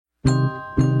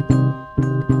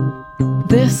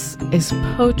This is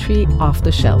Poetry Off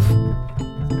the Shelf.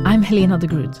 I'm Helena de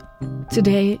Groot.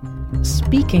 Today,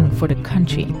 speaking for the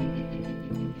country.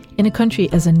 In a country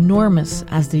as enormous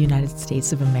as the United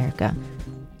States of America,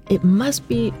 it must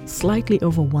be slightly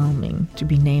overwhelming to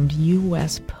be named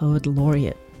U.S. Poet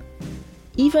Laureate.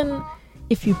 Even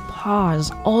if you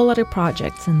pause all other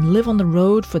projects and live on the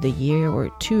road for the year or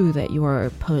two that you are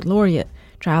a Poet Laureate,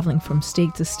 traveling from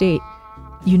state to state,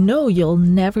 you know you'll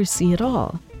never see it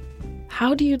all.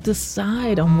 How do you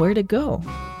decide on where to go?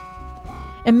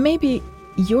 And maybe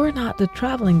you're not the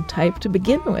traveling type to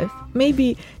begin with.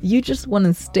 Maybe you just want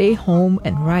to stay home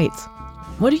and write.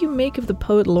 What do you make of the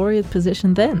Poet Laureate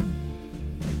position then?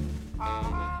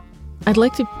 I'd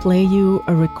like to play you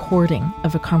a recording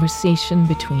of a conversation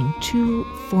between two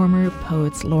former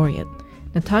Poets Laureate,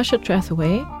 Natasha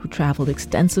Trethewey, who traveled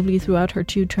extensively throughout her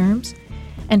 2 terms,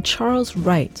 and Charles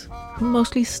Wright, who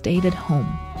mostly stayed at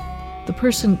home. The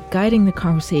person guiding the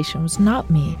conversation was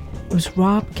not me, it was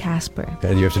Rob Casper.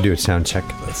 And you have to do a sound check.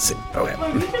 Let's see. Okay.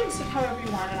 Well, you can sit however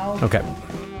you want, and I'll... Okay.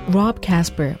 Rob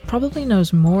Casper probably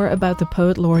knows more about the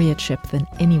Poet Laureateship than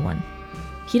anyone.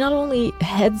 He not only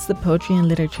heads the Poetry and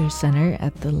Literature Center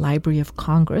at the Library of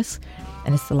Congress,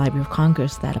 and it's the Library of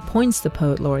Congress that appoints the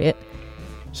Poet Laureate,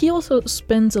 he also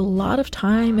spends a lot of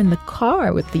time in the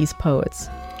car with these poets,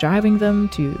 driving them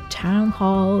to town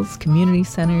halls, community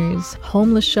centers,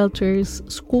 homeless shelters,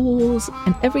 schools,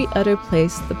 and every other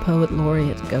place the Poet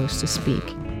Laureate goes to speak.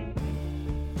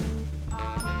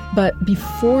 But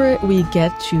before we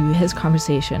get to his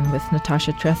conversation with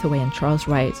Natasha Trethewey and Charles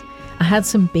Wright, I had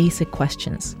some basic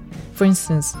questions. For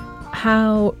instance,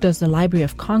 how does the Library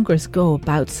of Congress go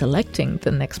about selecting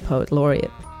the next Poet Laureate?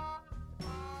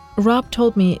 Rob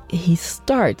told me he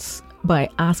starts by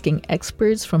asking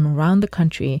experts from around the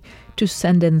country to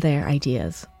send in their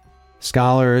ideas.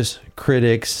 Scholars,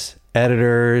 critics,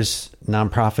 editors,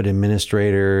 nonprofit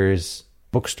administrators,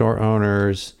 bookstore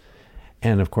owners,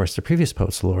 and of course the previous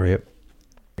Poets Laureate.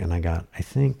 And I got, I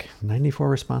think, 94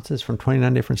 responses from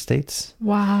 29 different states.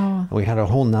 Wow. We had a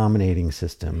whole nominating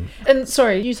system. And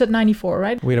sorry, you said 94,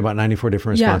 right? We had about 94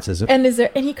 different responses. Yeah. And is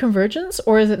there any convergence,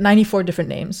 or is it 94 different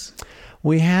names?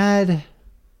 We had,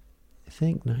 I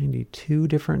think, 92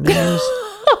 different names.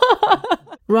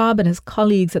 Rob and his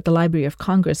colleagues at the Library of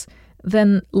Congress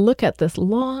then look at this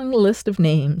long list of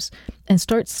names and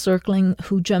start circling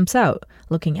who jumps out,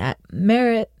 looking at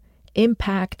merit,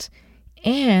 impact,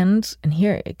 and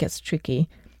here it gets tricky,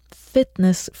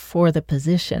 fitness for the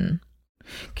position.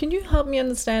 Can you help me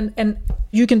understand? And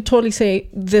you can totally say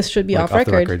this should be Like off the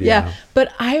record. record, Yeah. yeah.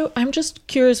 But I'm just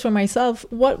curious for myself,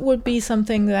 what would be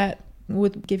something that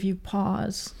would give you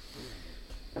pause?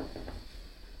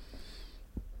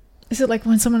 Is it like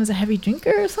when someone is a heavy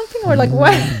drinker or something? Or like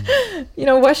what?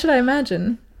 What should I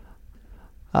imagine?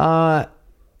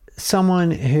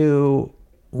 Someone who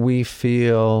we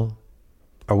feel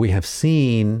or we have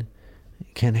seen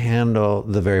can handle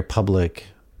the very public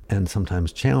and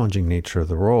sometimes challenging nature of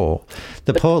the role.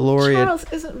 The Poet Laureate... Charles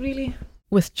isn't really...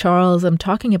 With Charles, I'm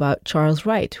talking about Charles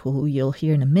Wright, who you'll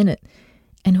hear in a minute,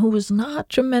 and who was not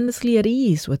tremendously at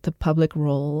ease with the public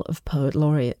role of Poet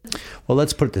Laureate. Well,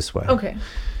 let's put it this way. Okay.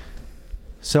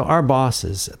 So our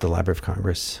bosses at the Library of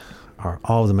Congress are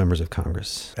all the members of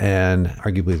Congress and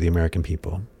arguably the American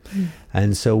people.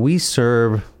 And so we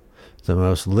serve the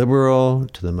most liberal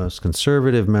to the most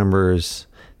conservative members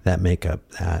that make up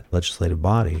that legislative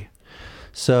body.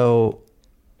 So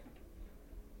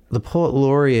the Poet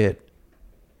Laureate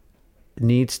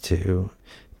needs to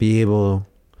be able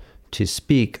to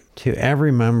speak to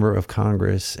every member of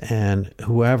Congress and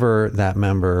whoever that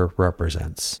member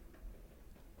represents.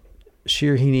 She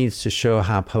or he needs to show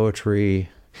how poetry,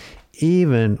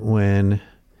 even when,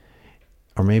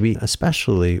 or maybe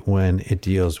especially when it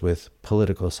deals with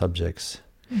political subjects,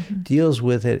 deals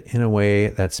with it in a way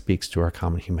that speaks to our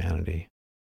common humanity.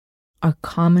 Our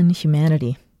common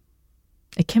humanity.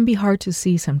 It can be hard to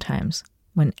see sometimes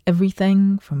when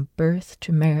everything from birth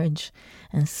to marriage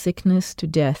and sickness to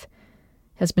death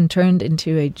has been turned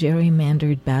into a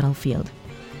gerrymandered battlefield.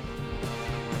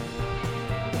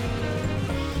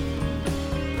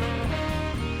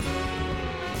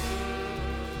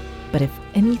 But if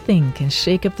anything can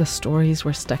shake up the stories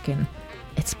we're stuck in,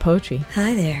 it's poetry.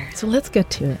 Hi there. So let's get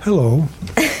to it. Hello.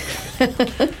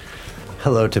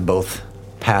 Hello to both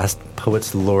past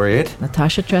Poets Laureate.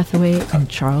 Natasha Trethewey and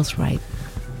Charles Wright.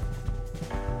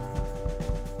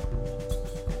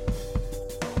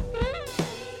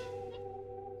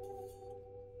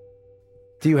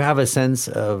 Do you have a sense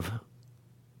of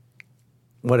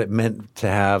what it meant to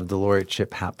have the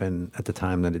laureateship happen at the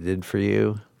time that it did for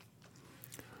you?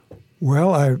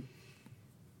 Well,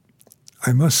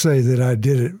 I must say that I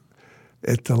did it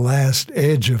at the last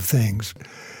edge of things.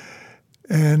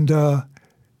 And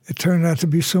it turned out to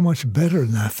be so much better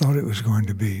than I thought it was going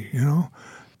to be, you know?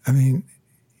 I mean,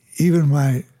 even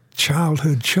my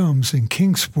childhood chums in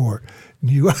Kingsport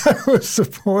knew I was the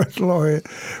poet laureate,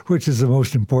 which is the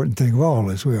most important thing of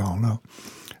all, as we all know.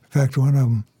 In fact, one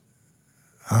of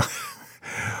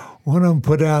them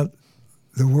put out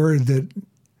the word that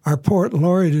our poet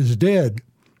laureate is dead.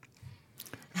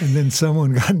 And then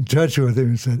someone got in touch with him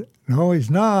and said, no, he's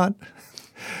not.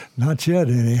 Not yet,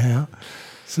 anyhow.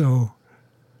 So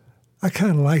I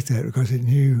kind of liked that because it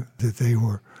knew that they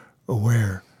were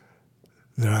aware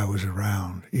that I was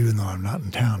around, even though I'm not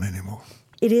in town anymore.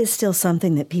 It is still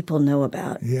something that people know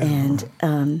about. Yeah.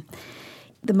 And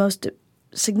the most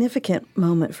significant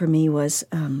moment for me was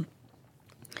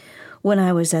when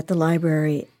I was at the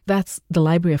library. That's the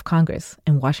Library of Congress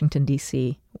in Washington,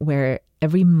 D.C., where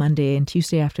every Monday and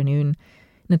Tuesday afternoon,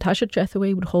 Natasha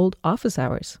Trethewey would hold office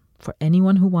hours for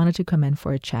anyone who wanted to come in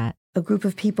for a chat. A group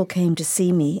of people came to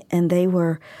see me, and they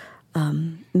were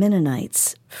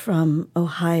Mennonites from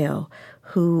Ohio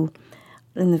who,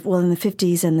 in the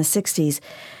 50s and the 60s,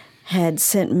 had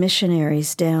sent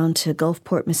missionaries down to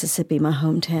Gulfport, Mississippi, my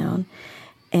hometown,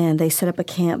 and they set up a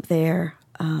camp there.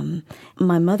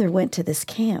 My mother went to this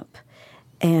camp,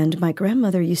 and my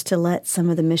grandmother used to let some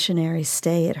of the missionaries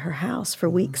stay at her house for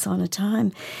weeks on a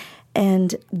time.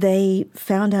 And they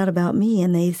found out about me,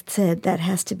 and they said, that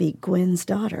has to be Gwen's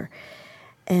daughter.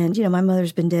 And, you know, my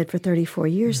mother's been dead for 34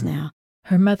 years now.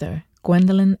 Her mother,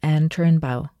 Gwendolyn Ann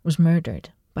Turnbow, was murdered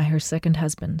by her second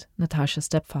husband, Natasha's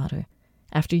stepfather,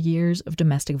 after years of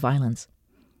domestic violence.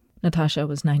 Natasha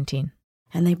was 19.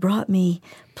 And they brought me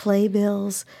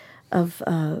playbills of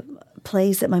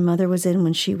plays that my mother was in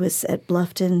when she was at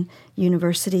Bluffton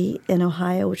University in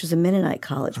Ohio, which was a Mennonite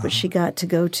college, but she got to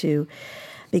go to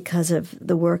because of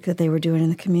the work that they were doing in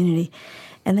the community.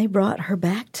 And they brought her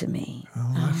back to me.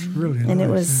 Oh, that's really nice. And it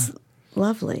was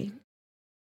lovely.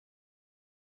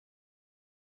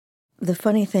 The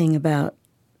funny thing about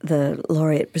the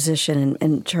laureate position,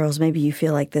 and Charles, maybe you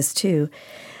feel like this too,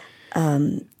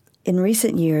 in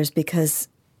recent years, because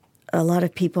a lot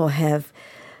of people have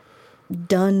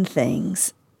done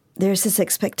things, there's this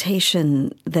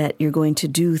expectation that you're going to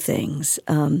do things.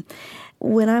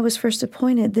 When I was first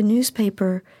appointed, the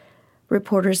newspaper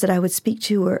reporters that I would speak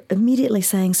to were immediately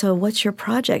saying, so what's your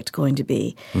project going to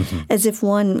be? Mm-hmm. As if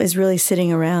one is really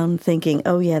sitting around thinking,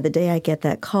 oh yeah, the day I get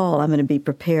that call, I'm going to be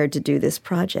prepared to do this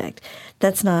project.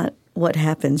 That's not what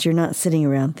happens. You're not sitting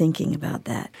around thinking about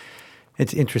that.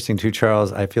 It's interesting too,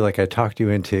 Charles. I feel like I talked you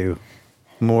into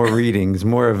more readings,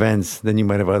 more events than you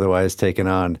might have otherwise taken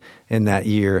on in that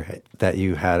year that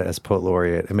you had as poet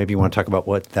laureate. And maybe you want to talk about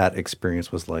what that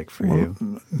experience was like for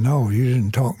you. No, you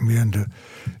didn't talk me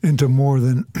into more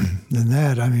than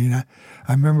that. I mean, I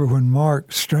remember when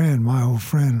Mark Strand, my old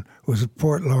friend, was a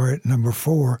poet laureate number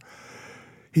 4.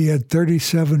 He had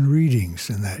 37 readings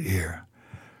in that year.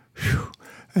 Whew.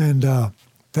 And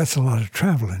that's a lot of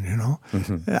traveling, you know.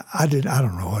 Mm-hmm. I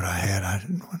don't know what I had. I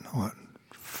didn't know what,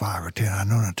 5 or 10. I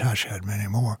know Natasha had many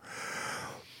more.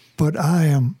 But I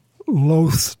am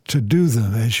loath to do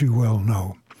them, as you well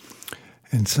know.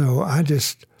 And so I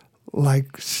just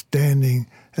like standing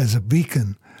as a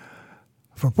beacon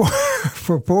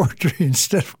for poetry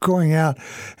instead of going out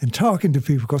and talking to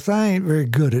people, because I ain't very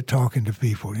good at talking to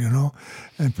people, you know,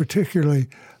 and particularly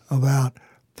about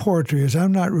poetry, as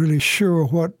I'm not really sure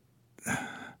what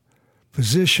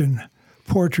position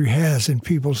poetry has in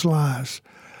people's lives.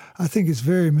 I think it's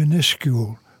very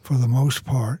minuscule for the most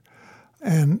part.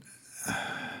 And I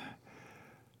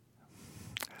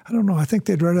don't know, I think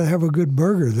they'd rather have a good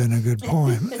burger than a good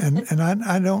poem. and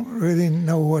I don't really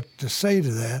know what to say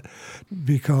to that,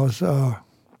 because I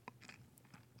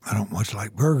don't much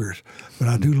like burgers, but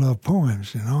I do love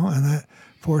poems, you know, and that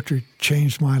poetry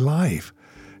changed my life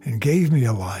and gave me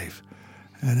a life.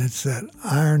 And it's that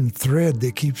iron thread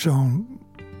that keeps on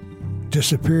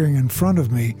disappearing in front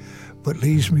of me, but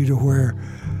leads me to where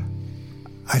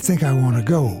I think I want to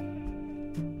go.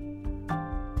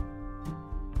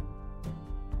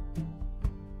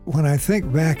 When I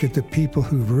think back at the people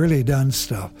who've really done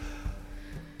stuff,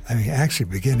 I mean, actually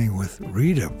beginning with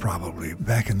Rita probably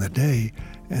back in the day,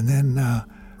 and then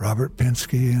Robert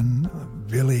Pinsky and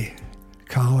Billy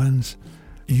Collins,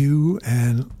 you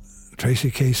and Tracy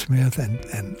K. Smith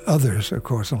and others, of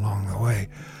course, along the way,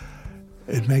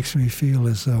 it makes me feel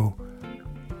as though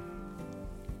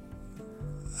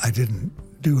I didn't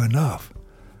do enough.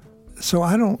 So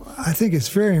I think it's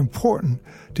very important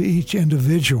to each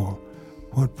individual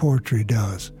what poetry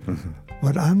does. Mm-hmm.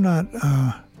 But I'm not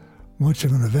much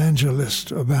of an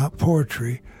evangelist about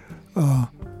poetry.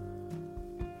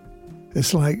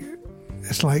 It's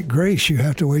like grace. You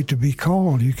have to wait to be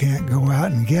called. You can't go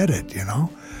out and get it, you know.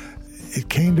 It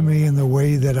came to me in the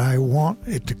way that I want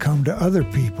it to come to other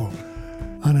people,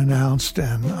 unannounced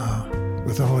and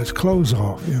with all its clothes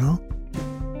off, you know.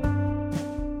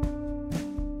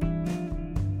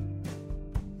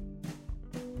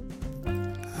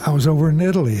 I was over in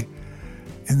Italy,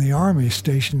 in the army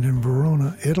stationed in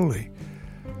Verona, Italy,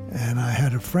 and I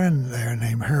had a friend there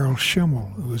named Harold Schimmel,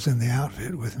 who was in the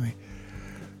outfit with me,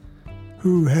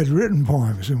 who had written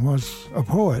poems and was a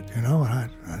poet, you know, and I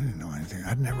didn't know anything.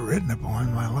 I'd never written a poem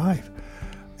in my life.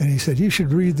 And he said, you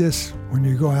should read this when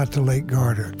you go out to Lake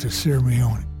Garda, to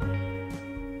Sirmione.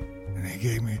 And he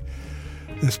gave me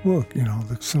this book, you know,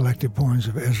 the selected poems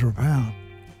of Ezra Pound.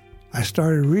 I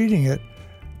started reading it,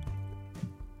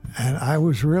 and I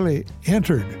was really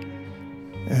entered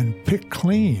and picked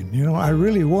clean, you know, I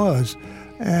really was.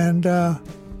 And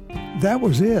that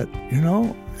was it, you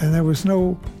know, and there was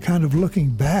no kind of looking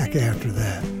back after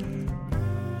that.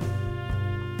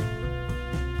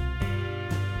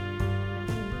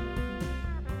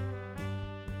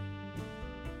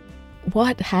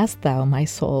 What hast thou, my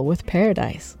soul, with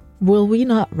paradise? Will we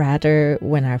not rather,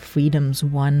 when our freedom's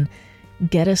won,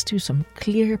 get us to some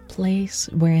clear place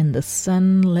wherein the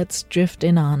sun lets drift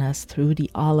in on us through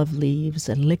the olive leaves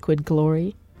and liquid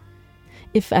glory?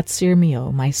 If at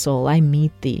Sirmio, my soul, I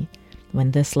meet thee,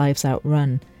 when this life's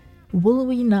outrun, will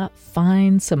we not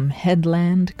find some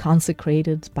headland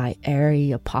consecrated by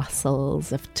airy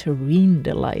apostles of terrene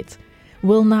delight?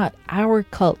 Will not our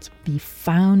cult be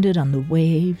founded on the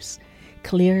waves,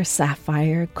 clear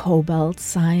sapphire, cobalt,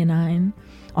 cyanine,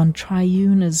 on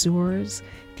triune azures,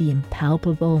 the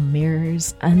impalpable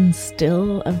mirrors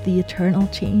unstill of the eternal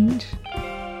change?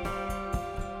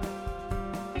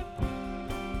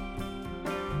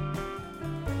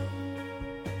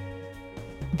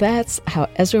 That's how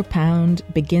Ezra Pound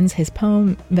begins his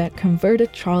poem that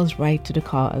converted Charles Wright to the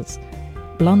cause,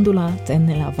 Blondula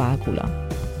tenne la vacula.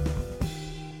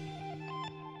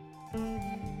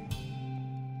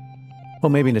 Well,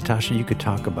 maybe, Natasha, you could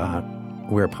talk about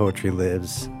where poetry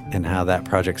lives and how that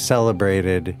project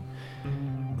celebrated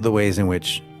the ways in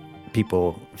which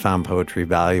people found poetry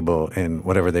valuable in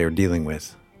whatever they were dealing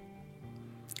with.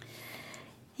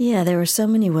 Yeah, there were so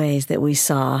many ways that we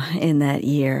saw in that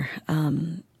year.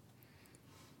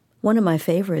 One of my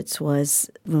favorites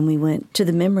was when we went to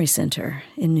the Memory Center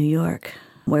in New York,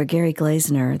 where Gary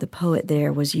Glazner, the poet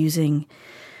there, was using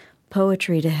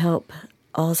poetry to help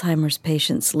Alzheimer's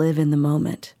patients live in the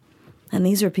moment. And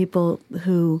these are people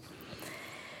who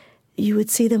you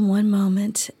would see them one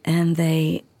moment and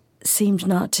they seemed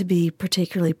not to be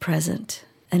particularly present.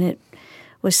 And it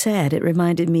was sad. It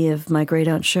reminded me of my great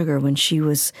aunt Sugar when she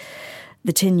was,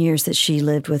 the 10 years that she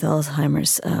lived with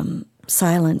Alzheimer's,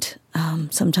 silent,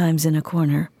 sometimes in a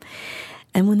corner.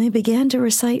 And when they began to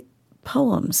recite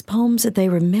poems that they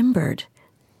remembered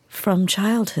from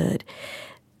childhood,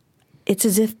 it's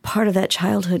as if part of that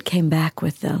childhood came back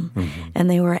with them, and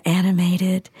they were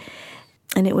animated.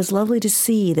 And it was lovely to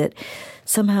see that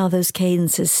somehow those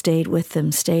cadences stayed with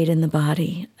them, stayed in the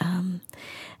body,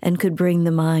 and could bring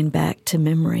the mind back to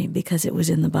memory because it was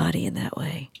in the body in that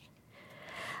way.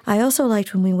 I also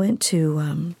liked when we went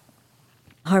to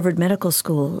Harvard Medical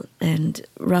School, and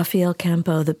Rafael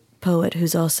Campo, the poet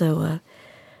who's also a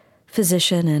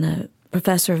physician and a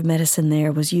professor of medicine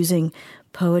there, was using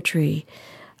poetry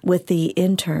with the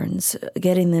interns,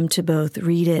 getting them to both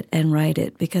read it and write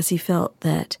it, because he felt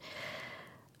that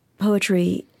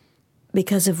poetry,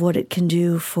 because of what it can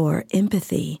do for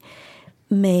empathy,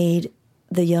 made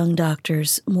the young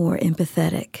doctors more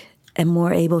empathetic and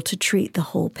more able to treat the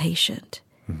whole patient.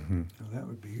 Mm-hmm. Well, that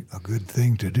would be a good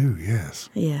thing to do, yes.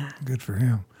 Yeah. Good for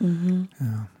him. Mm-hmm.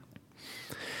 Yeah.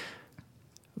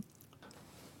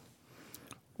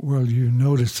 Well, you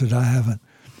notice that I haven't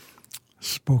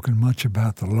spoken much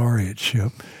about the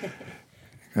laureateship,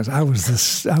 because I was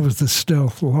the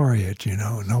stealth laureate, you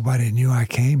know. Nobody knew I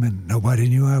came and nobody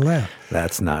knew I left.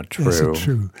 That's not true. That's not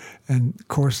true. And, of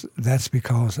course, that's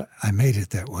because I made it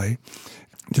that way,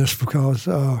 just because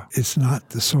it's not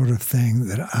the sort of thing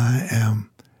that I am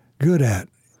good at,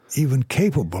 even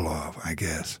capable of, I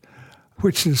guess,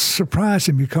 which is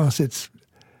surprising because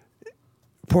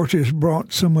poetry has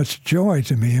brought so much joy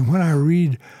to me. And when I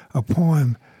read a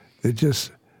poem that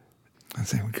just, I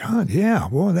think, God, yeah,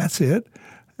 well, that's it.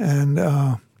 And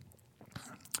I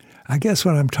guess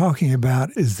what I'm talking about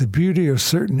is the beauty of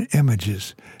certain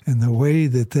images and the way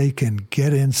that they can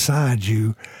get inside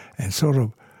you and sort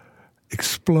of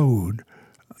explode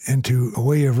into a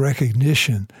way of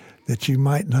recognition that you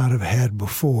might not have had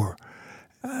before.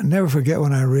 I'll never forget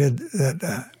when I read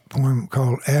that poem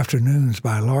called Afternoons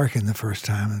by Larkin the first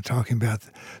time, and talking about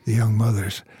the young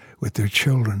mothers with their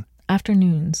children.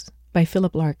 Afternoons by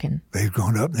Philip Larkin. They've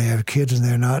grown up and they have kids and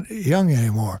they're not young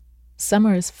anymore.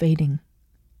 Summer is fading.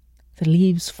 The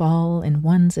leaves fall in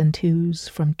ones and twos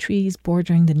from trees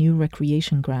bordering the new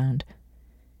recreation ground.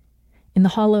 In the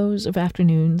hollows of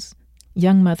afternoons,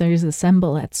 young mothers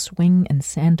assemble at swing and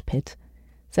sandpit,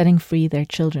 setting free their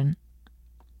children.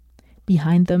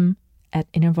 Behind them, at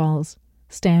intervals,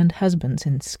 stand husbands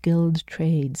in skilled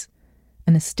trades,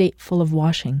 an estate full of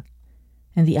washing,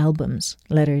 and the albums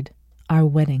lettered Our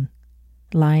Wedding,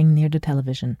 lying near the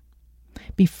television.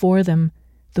 Before them,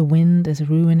 the wind is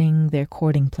ruining their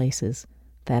courting places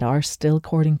that are still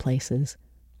courting places,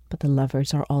 but the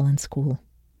lovers are all in school.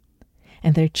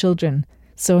 And their children,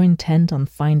 so intent on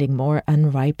finding more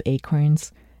unripe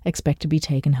acorns, expect to be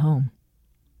taken home.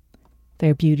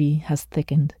 Their beauty has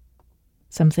thickened.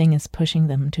 Something is pushing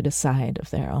them to the side of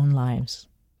their own lives.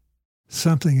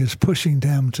 Something is pushing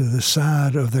them to the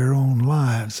side of their own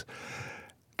lives.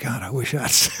 God, I wish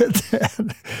I'd said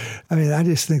that. I mean, I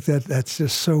just think that that's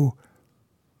just so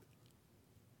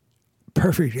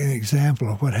perfect an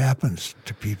example of what happens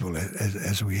to people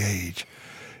as we age.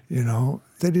 You know,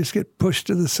 they just get pushed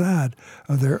to the side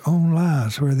of their own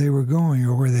lives, where they were going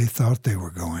or where they thought they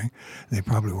were going. They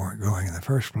probably weren't going in the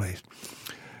first place.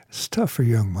 It's tough for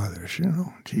young mothers, you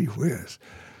know. Gee whiz.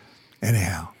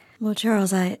 Anyhow. Well,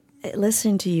 Charles,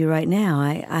 listening to you right now,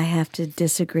 I have to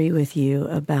disagree with you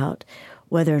about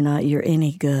whether or not you're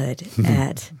any good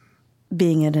at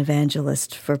being an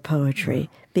evangelist for poetry,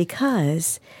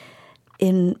 because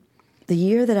in the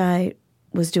year that I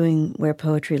was doing Where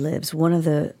Poetry Lives, one of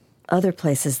the other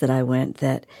places that I went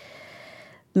that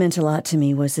meant a lot to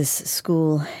me was this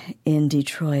school in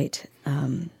Detroit,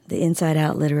 the Inside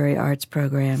Out Literary Arts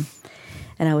Program.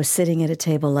 And I was sitting at a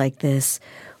table like this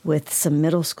with some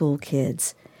middle school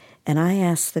kids, and I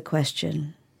asked the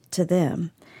question to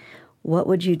them, what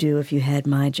would you do if you had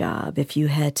my job, if you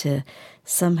had to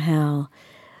somehow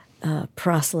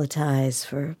proselytize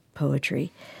for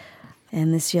poetry?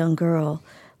 And this young girl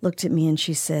looked at me and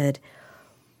she said,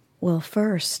 well,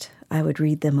 first, I would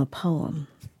read them a poem.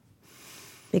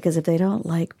 Because if they don't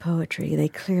like poetry, they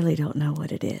clearly don't know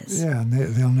what it is. Yeah, and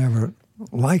they'll never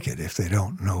like it if they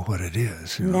don't know what it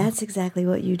is. You know? That's exactly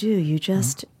what you do. You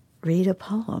just read a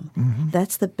poem. Mm-hmm.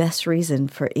 That's the best reason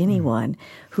for anyone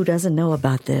who doesn't know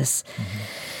about this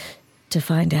to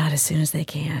find out as soon as they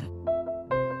can.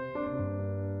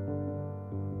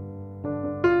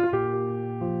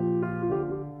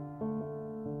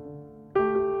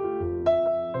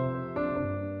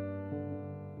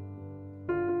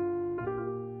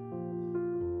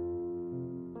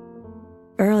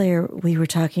 Earlier, we were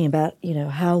talking about,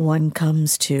 how one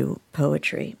comes to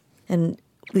poetry, and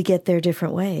we get there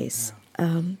different ways.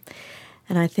 And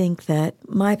I think that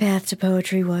my path to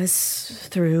poetry was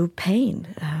through pain.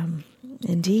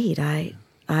 Indeed,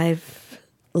 I've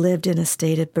lived in a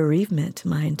state of bereavement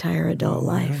my entire adult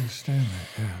life. I understand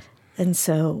that, yeah. And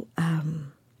so,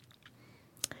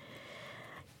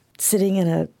 sitting in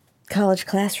a college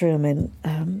classroom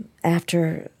and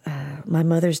after my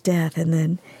mother's death, and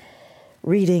then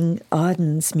reading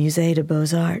Auden's Musée de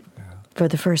Beaux-Arts for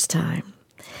the first time,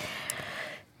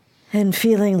 and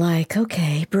feeling like,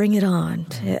 okay, bring it on.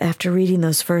 After reading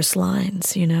those first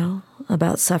lines,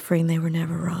 about suffering, they were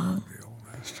never wrong.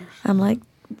 I'm like,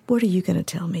 what are you going to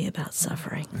tell me about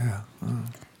suffering? Yeah.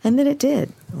 And then it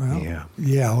did. Well,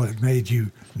 well, it made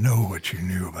you know what you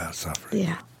knew about suffering.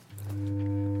 Yeah.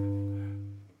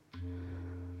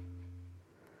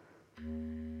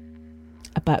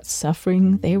 About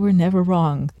suffering, they were never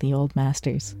wrong, the old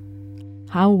masters.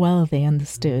 How well they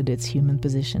understood its human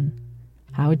position,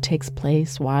 how it takes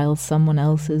place while someone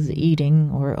else is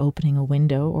eating or opening a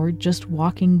window or just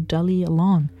walking dully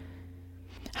along.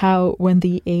 How, when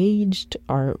the aged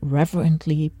are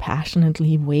reverently,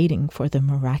 passionately waiting for the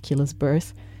miraculous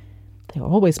birth, there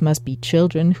always must be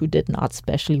children who did not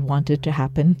specially want it to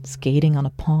happen, skating on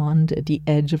a pond at the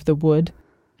edge of the wood.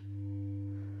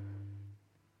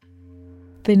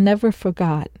 They never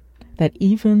forgot that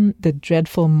even the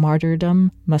dreadful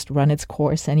martyrdom must run its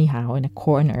course anyhow in a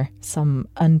corner, some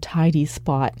untidy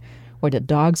spot where the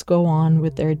dogs go on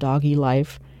with their doggy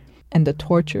life and the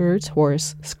torturer's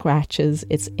horse scratches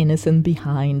its innocent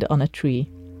behind on a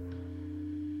tree.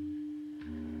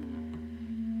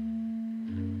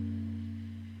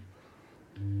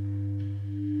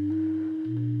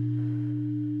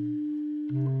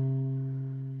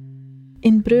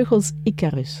 In Bruegel's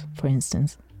Icarus, for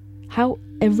instance, how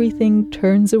everything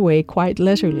turns away quite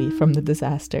leisurely from the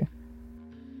disaster.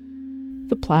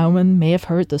 plowman may have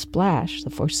heard the splash, the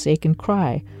forsaken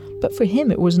cry, but for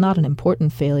him it was not an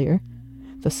important failure.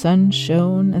 The sun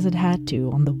shone as it had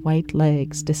to on the white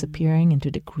legs disappearing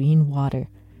into the green water,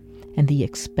 and the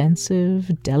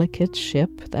expensive, delicate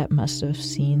ship that must have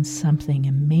seen something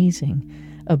amazing,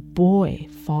 a boy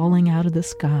falling out of the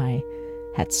sky,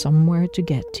 had somewhere to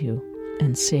get to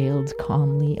and sailed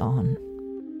calmly on.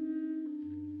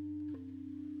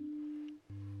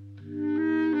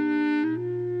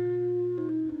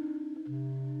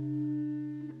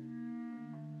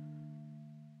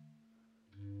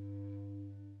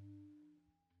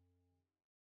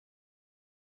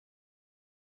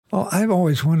 Well, I've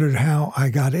always wondered how I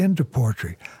got into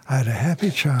poetry. I had a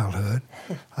happy childhood.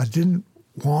 I didn't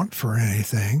want for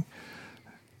anything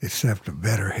except a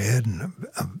better head and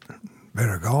a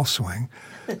better golf swing.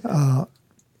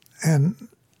 And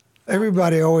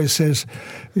everybody always says,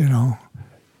 you know,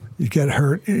 you get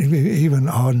hurt. Even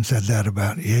Auden said that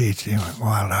about Yeats, you know,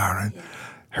 Wild Hour, and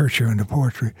hurt you into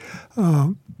poetry.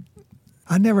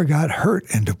 I never got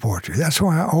hurt into poetry. That's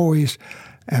why I always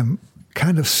am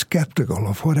kind of skeptical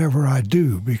of whatever I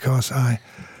do, because I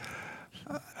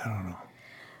don't know.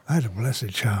 I had a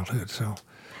blessed childhood, so.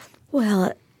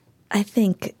 Well, I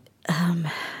think,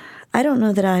 I don't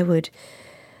know that I would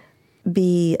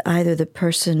be either the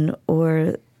person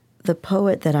or the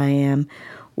poet that I am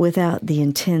without the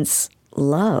intense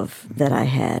love that I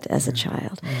had as a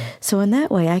child. So in that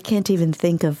way, I can't even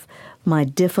think of my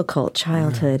difficult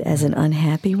childhood as an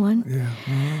unhappy one.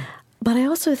 But I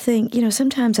also think, you know,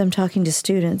 sometimes I'm talking to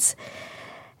students,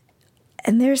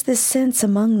 and there's this sense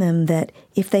among them that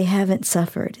if they haven't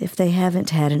suffered, if they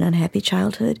haven't had an unhappy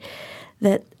childhood,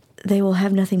 that they will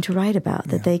have nothing to write about,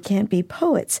 that they can't be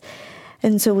poets.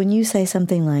 And so when you say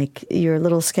something like you're a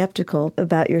little skeptical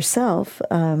about yourself,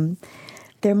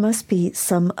 there must be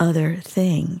some other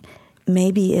thing.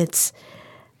 Maybe it's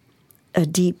a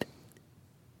deep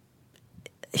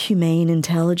humane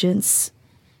intelligence,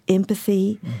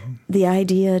 empathy, the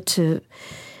idea to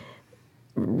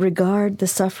regard the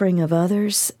suffering of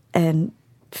others and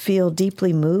feel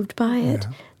deeply moved by it,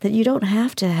 that you don't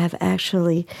have to have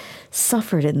actually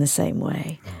suffered in the same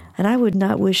way. And I would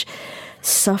not wish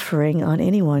suffering on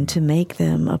anyone to make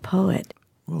them a poet.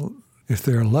 Well, if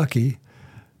they're lucky,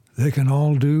 they can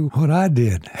all do what I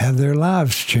did, have their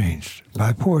lives changed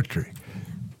by poetry.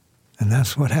 And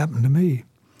that's what happened to me.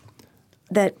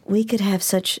 That we could have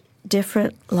such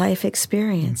different life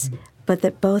experience, but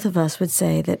that both of us would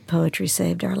say that poetry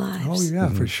saved our lives. Oh, yeah,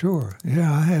 for sure.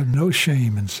 Yeah, I have no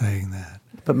shame in saying that.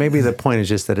 But maybe the point is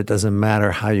just that it doesn't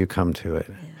matter how you come to it.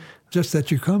 Just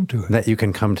that you come to it. That you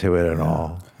can come to it at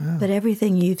all. But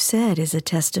everything you've said is a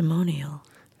testimonial.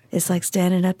 It's like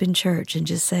standing up in church and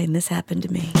just saying, this happened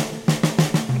to me.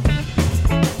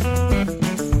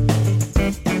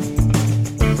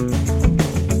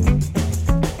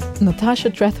 Natasha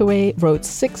Trethewey wrote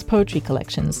 6 poetry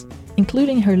collections,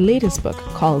 including her latest book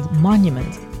called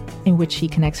Monument, in which she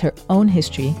connects her own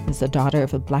history as the daughter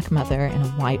of a black mother and a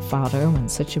white father when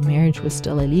such a marriage was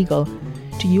still illegal,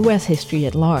 to U.S. history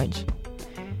at large.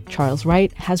 Charles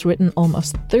Wright has written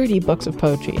almost 30 books of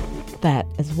poetry that,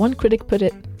 as one critic put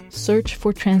it, search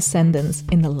for transcendence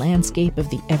in the landscape of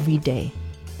the everyday.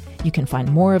 You can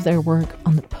find more of their work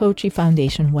on the Poetry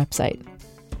Foundation website.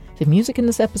 The music in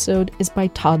this episode is by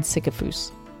Todd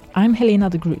Sikafus. I'm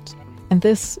Helena de Groot, and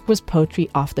this was Poetry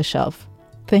Off the Shelf.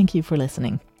 Thank you for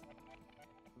listening.